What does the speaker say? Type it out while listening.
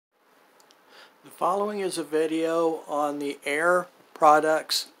The following is a video on the Air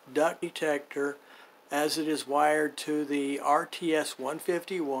Products duct detector as it is wired to the RTS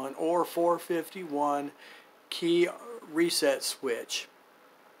 151 or 451 key reset switch.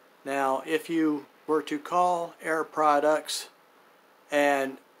 Now, if you were to call Air Products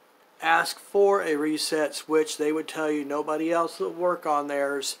and ask for a reset switch, they would tell you nobody else will work on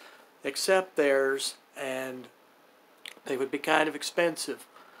theirs except theirs, and they would be kind of expensive.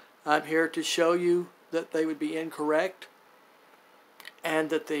 I'm here to show you that they would be incorrect and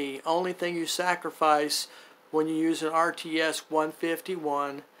that the only thing you sacrifice when you use an RTS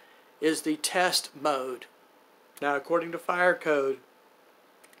 151 is the test mode. Now, according to fire code,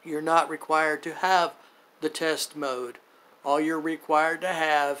 you're not required to have the test mode. All you're required to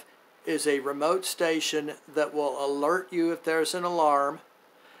have is a remote station that will alert you if there's an alarm,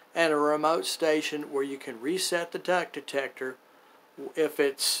 and a remote station where you can reset the duct detector if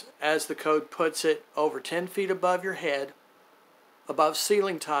it's, as the code puts it, over 10 feet above your head, above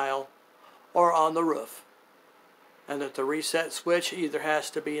ceiling tile, or on the roof. And that the reset switch either has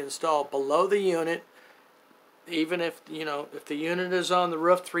to be installed below the unit, even if the unit is on the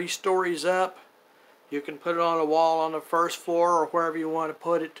roof 3 stories up, you can put it on a wall on the first floor or wherever you want to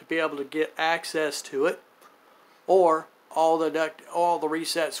put it to be able to get access to it, or all the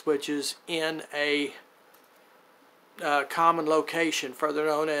reset switches in a common location, further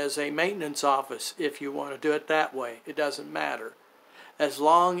known as a maintenance office, if you want to do it that way. It doesn't matter. As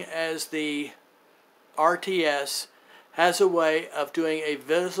long as the RTS has a way of doing a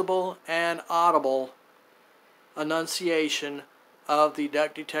visible and audible annunciation of the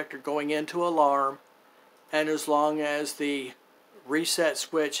duct detector going into alarm, and as long as the reset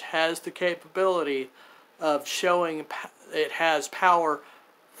switch has the capability of showing it has power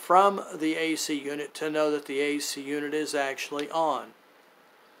from the AC unit to know that the AC unit is actually on.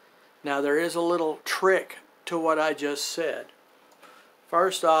 Now, there is a little trick to what I just said.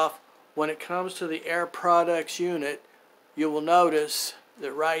 First off, when it comes to the Air Products unit, you will notice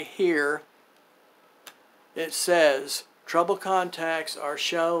that right here it says trouble contacts are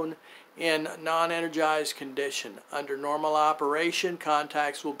shown in non-energized condition. Under normal operation,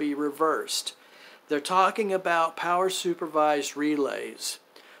 contacts will be reversed. They're talking about power supervised relays.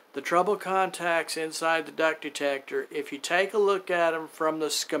 The trouble contacts inside the duct detector, if you take a look at them from the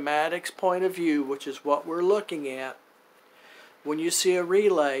schematics point of view, which is what we're looking at, when you see a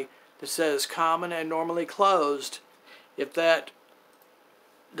relay that says common and normally closed, if that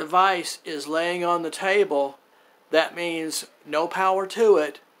device is laying on the table, that means no power to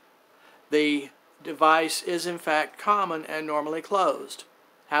it. The device is in fact common and normally closed.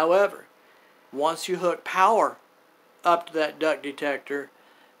 However, once you hook power up to that duct detector,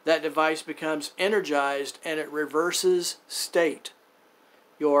 that device becomes energized and it reverses state.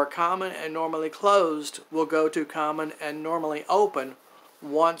 Your common and normally closed will go to common and normally open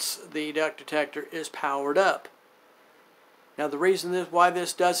once the duct detector is powered up. Now, the reason why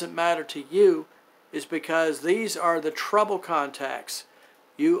this doesn't matter to you is because these are the trouble contacts.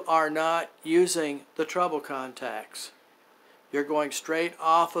 You are not using the trouble contacts. You're going straight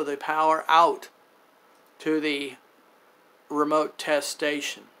off of the power out to the remote test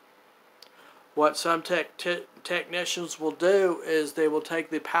station. What some technicians will do is they will take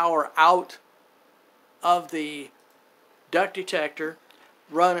the power out of the duct detector,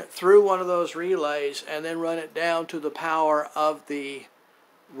 run it through one of those relays, and then run it down to the power of the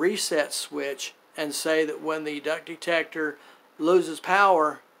reset switch and say that when the duct detector loses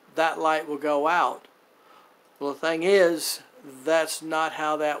power, that light will go out. Well, the thing is, that's not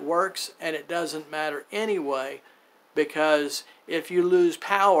how that works, and it doesn't matter anyway, because if you lose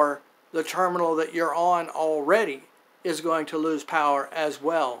power, the terminal that you're on already is going to lose power as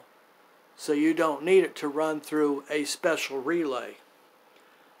well. So you don't need it to run through a special relay.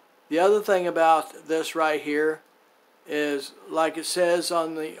 The other thing about this right here is, like it says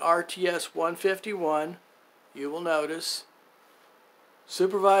on the RTS 151, you will notice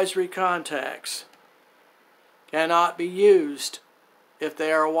supervisory contacts cannot be used if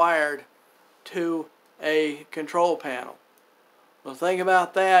they are wired to a control panel. The thing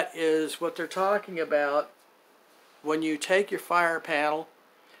about that is what they're talking about when you take your fire panel,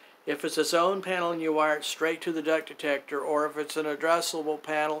 if it's a zone panel and you wire it straight to the duct detector, or if it's an addressable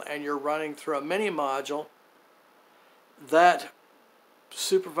panel and you're running through a mini module, that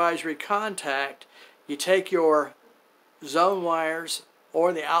supervisory contact, you take your zone wires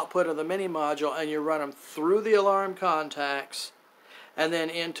or the output of the mini module and you run them through the alarm contacts and then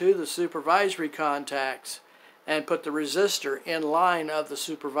into the supervisory contacts and put the resistor in line of the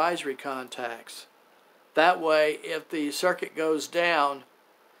supervisory contacts. That way, if the circuit goes down,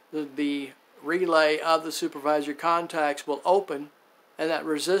 the relay of the supervisory contacts will open, and that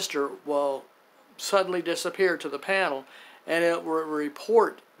resistor will suddenly disappear to the panel, and it will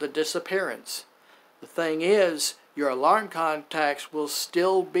report the disappearance. The thing is, your alarm contacts will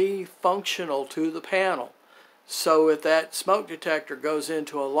still be functional to the panel. So if that smoke detector goes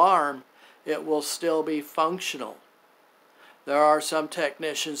into alarm, it will still be functional. There are some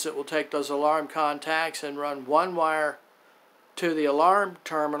technicians that will take those alarm contacts and run one wire to the alarm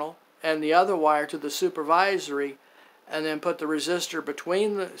terminal and the other wire to the supervisory, and then put the resistor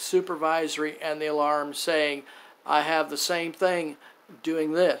between the supervisory and the alarm, saying, I have the same thing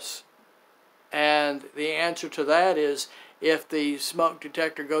doing this. And the answer to that is, if the smoke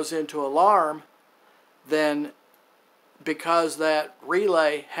detector goes into alarm, then because that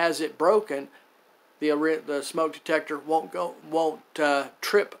relay has it broken, the smoke detector won't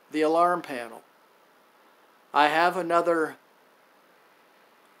trip the alarm panel. I have another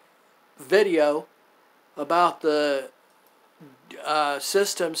video about the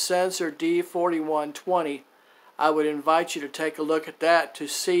system sensor D4120. I would invite you to take a look at that to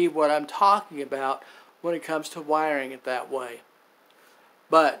see what I'm talking about when it comes to wiring it that way.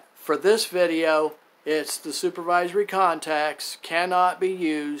 But for this video, it's the supervisory contacts cannot be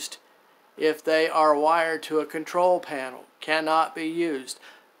used if they are wired to a control panel. Cannot be used.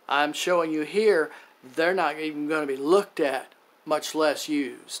 I'm showing you here, they're not even going to be looked at, much less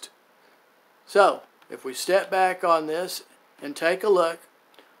used. So, if we step back on this and take a look,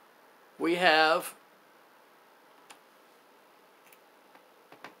 we have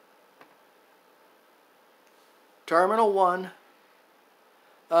terminal 1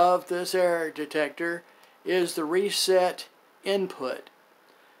 of this error detector is the reset input.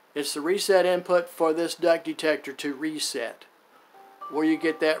 It's the reset input for this duct detector to reset. Where you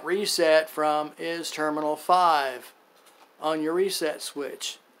get that reset from is terminal 5 on your reset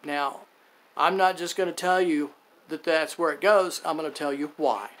switch. Now, I'm not just going to tell you that that's where it goes, I'm going to tell you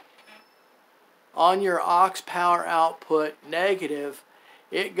why. On your aux power output negative,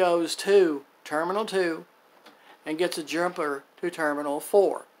 it goes to terminal 2 and gets a jumper to terminal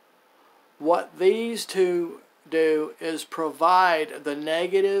 4. What these two do is provide the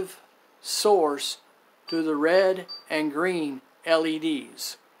negative source to the red and green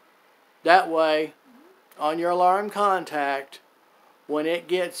LEDs. That way, on your alarm contact, when it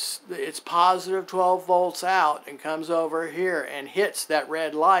gets its positive 12 volts out and comes over here and hits that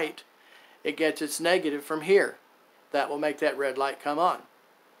red light, it gets its negative from here. That will make that red light come on.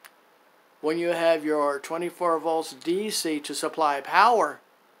 When you have your 24 volts DC to supply power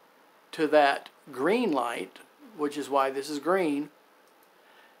to that green light, which is why this is green,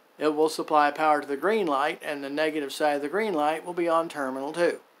 it will supply power to the green light, and the negative side of the green light will be on terminal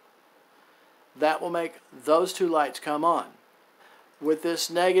 2. That will make those two lights come on. With this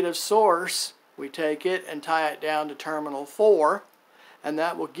negative source, we take it and tie it down to terminal 4, and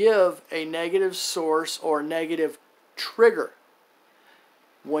that will give a negative source or negative trigger.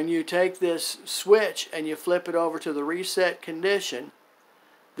 When you take this switch and you flip it over to the reset condition,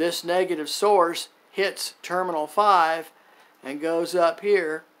 this negative source hits terminal 5 and goes up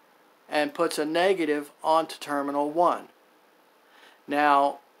here and puts a negative onto terminal 1.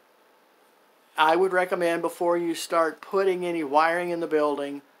 Now, I would recommend, before you start putting any wiring in the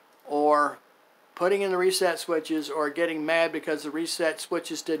building or putting in the reset switches or getting mad because the reset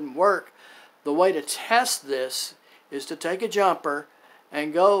switches didn't work, the way to test this is to take a jumper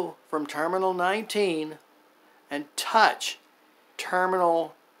and go from terminal 19 and touch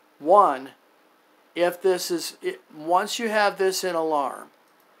terminal 1. If this is, once you have this in alarm,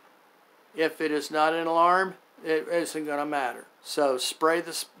 if it is not in alarm, it isn't going to matter. So spray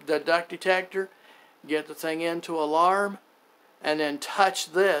the duct detector, get the thing into alarm, and then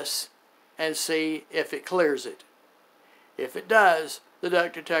touch this and see if it clears it. If it does, the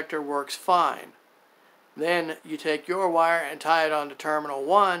duct detector works fine. Then you take your wire and tie it onto terminal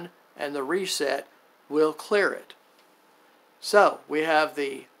 1, and the reset will clear it. So we have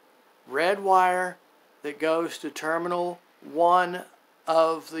the red wire that goes to terminal 1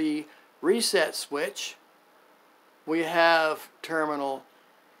 of the reset switch. We have terminal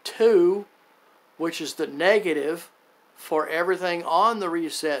 2, which is the negative for everything on the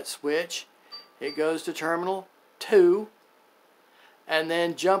reset switch. It goes to terminal 2 and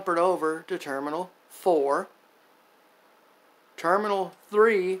then jumpered over to terminal 4. Terminal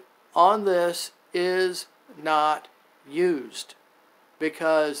 3 on this is not used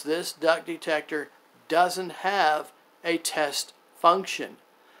because this duct detector doesn't have a test function.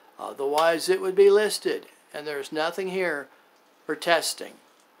 Otherwise it would be listed, and there's nothing here for testing.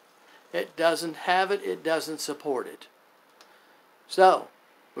 It doesn't have it, it doesn't support it. So,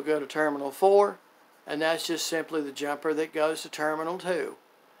 will go to terminal 4, and that's just simply the jumper that goes to terminal 2.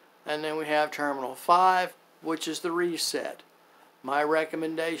 And then we have terminal 5, which is the reset. My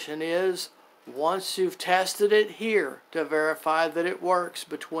recommendation is, once you've tested it here to verify that it works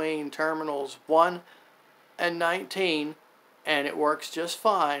between terminals 1 and 19, and it works just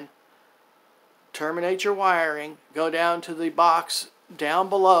fine, terminate your wiring, go down to the box down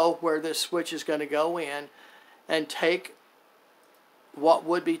below where this switch is going to go in, and take what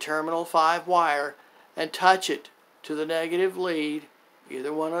would be terminal 5 wire and touch it to the negative lead,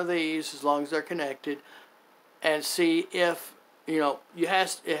 either one of these as long as they're connected, and see if,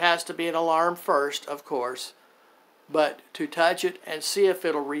 it has to be an alarm first, of course, but to touch it and see if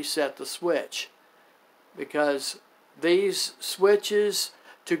it'll reset the switch. Because these switches,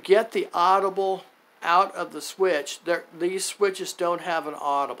 to get the audible out of the switch, these switches don't have an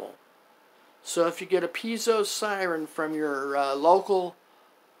audible. So if you get a piezo siren from your local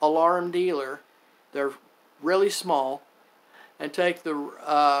alarm dealer, they're really small, and take the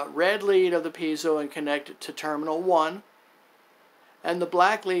red lead of the piezo and connect it to terminal 1, and the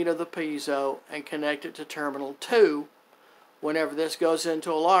black lead of the piezo and connect it to terminal 2, whenever this goes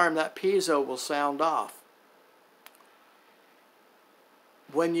into alarm, that piezo will sound off.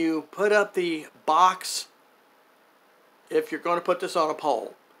 When you put up the box, if you're going to put this on a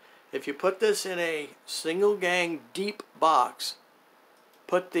pole, if you put this in a single gang deep box,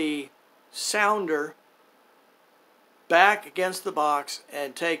 put the sounder back against the box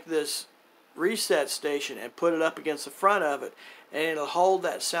and take this reset station and put it up against the front of it, and it'll hold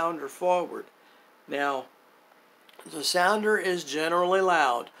that sounder forward. Now, the sounder is generally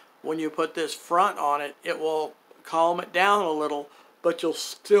loud. When you put this front on it, it will calm it down a little, but you'll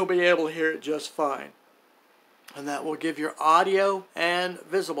still be able to hear it just fine. And that will give your audio and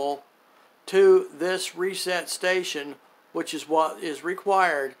visible to this reset station, which is what is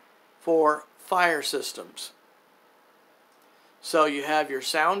required for fire systems. So you have your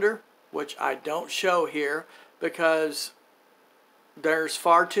sounder, which I don't show here because there's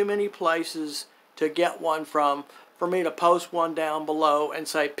far too many places to get one from for me to post one down below and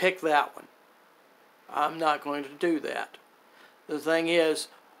say, pick that one. I'm not going to do that. The thing is,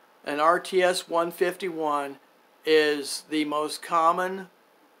 an RTS 151 is the most common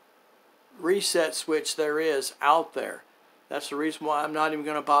reset switch there is out there. That's the reason why I'm not even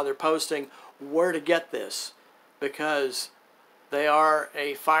going to bother posting where to get this, because they are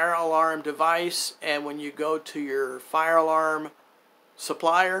a fire alarm device, and when you go to your fire alarm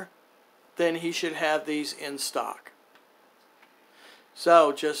supplier, then he should have these in stock.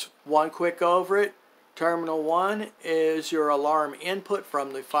 So just one quick over it. Terminal 1 is your alarm input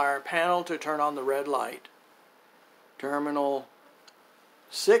from the fire panel to turn on the red light. Terminal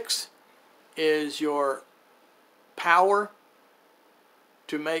 6 is your power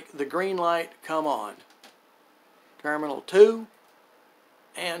to make the green light come on. Terminal 2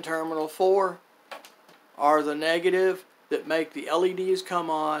 and terminal 4 are the negative that make the LEDs come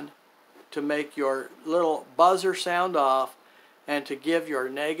on to make your little buzzer sound off, and to give your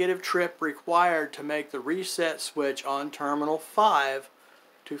negative trip required to make the reset switch on terminal 5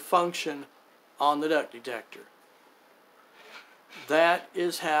 to function on the duct detector. That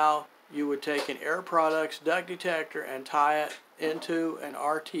is how you would take an Air Products duct detector and tie it into an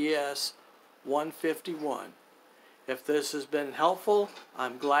RTS 151. If this has been helpful,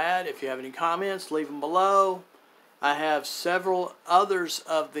 I'm glad. If you have any comments, leave them below. I have several others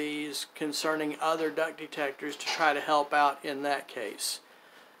of these concerning other duct detectors to try to help out in that case.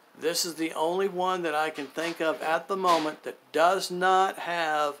 This is the only one that I can think of at the moment that does not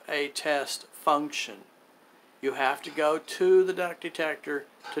have a test function. You have to go to the duct detector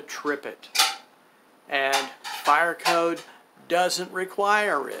to trip it. And fire code doesn't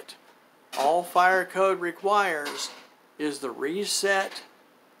require it. All fire code requires is the reset,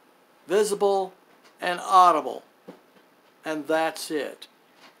 visible, and audible. And that's it.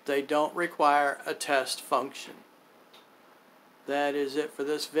 They don't require a test function. That is it for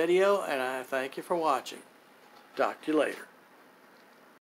this video, and I thank you for watching. Talk to you later.